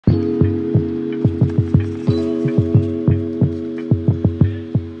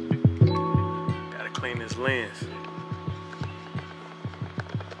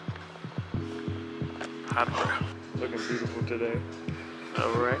Out of breath. Looking beautiful today.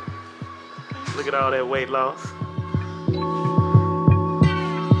 All right. Look at all that weight loss.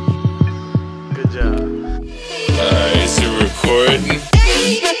 Good job. Is it recording?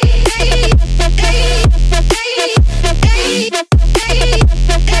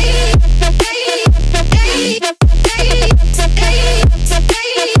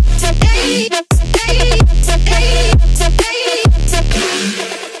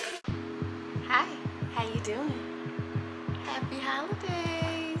 Hi, how you doing? Happy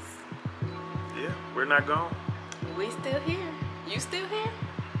holidays. Yeah, we're not gone. We still here. You still here?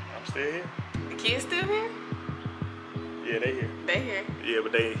 I'm still here. The kids still here? Yeah, they here. They here. Yeah,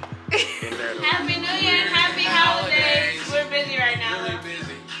 but they in there though. Happy New Year and happy holidays. We're busy right now. Really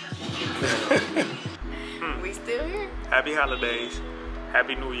busy. We still here. Happy holidays.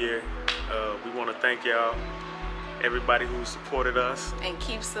 Happy New Year. We want to thank y'all, everybody who supported us. And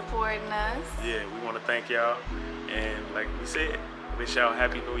keep supporting us. Yeah, we want to thank y'all. And like we said, wish y'all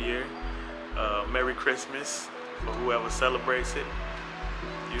Happy New Year. Merry Christmas for whoever celebrates it.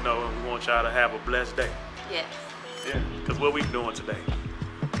 You know, and we want y'all to have a blessed day. Yes. Yeah, because what we doing today?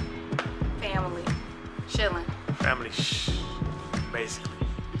 Family. Chilling. Family shh, basically.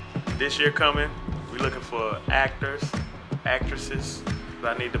 This year coming, we looking for actors, actresses.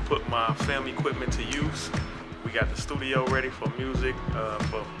 I need to put my film equipment to use. We got the studio ready for music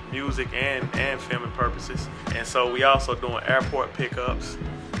and filming purposes. And so we also doing airport pickups.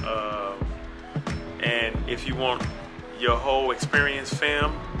 And if you want your whole experience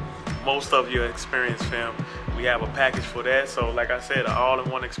film, most of your experience film, we have a package for that. So like I said, an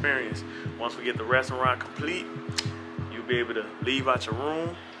all-in-one experience. Once we get the restaurant complete, you'll be able to leave out your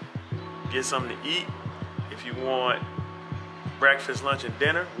room, get something to eat. If you want breakfast, lunch, and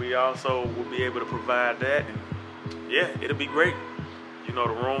dinner, we also will be able to provide that. And yeah, it'll be great. You know,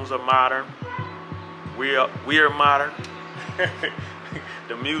 the rooms are modern. We are modern.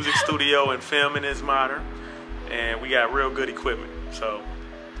 The music studio and filming is modern, and we got real good equipment. So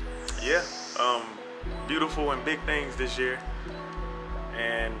yeah, beautiful and big things this year,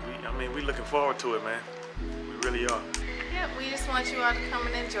 and we looking forward to it, man. We really are. Yeah, we just want you all to come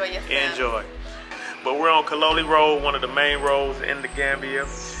and enjoy yourself. Enjoy. But we're on Kaloli Road, one of the main roads in the Gambia.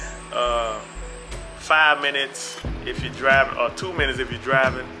 5 minutes if you're driving, or 2 minutes if you're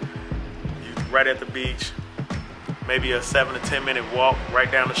driving. You're right at the beach. Maybe a 7 to 10 minute walk right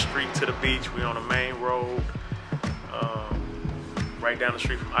down the street to the beach. We're on the main road. Right down the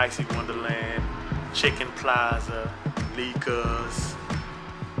street from Icy Wonderland, Chicken Plaza, Lika's,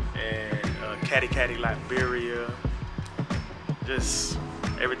 and Catty Catty Liberia. Just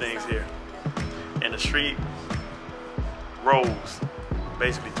everything's here. And the street rolls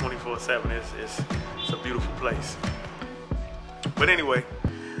basically 24/7. It's a beautiful place. But anyway,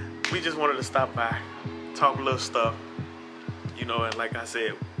 we just wanted to stop by, talk a little stuff, you know, and like I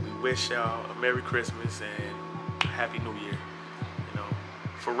said, we wish y'all a Merry Christmas and Happy New Year. You know,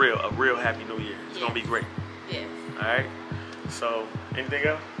 for real, a real Happy New Year. It's gonna be great. Yes. All right. So, anything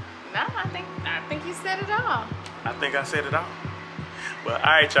else? No, I think you said it all. I think I said it all. But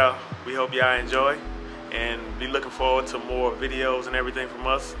all right, y'all. We hope y'all enjoy, and be looking forward to more videos and everything from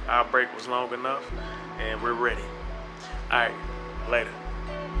us. Our break was long enough, and we're ready. All right, later.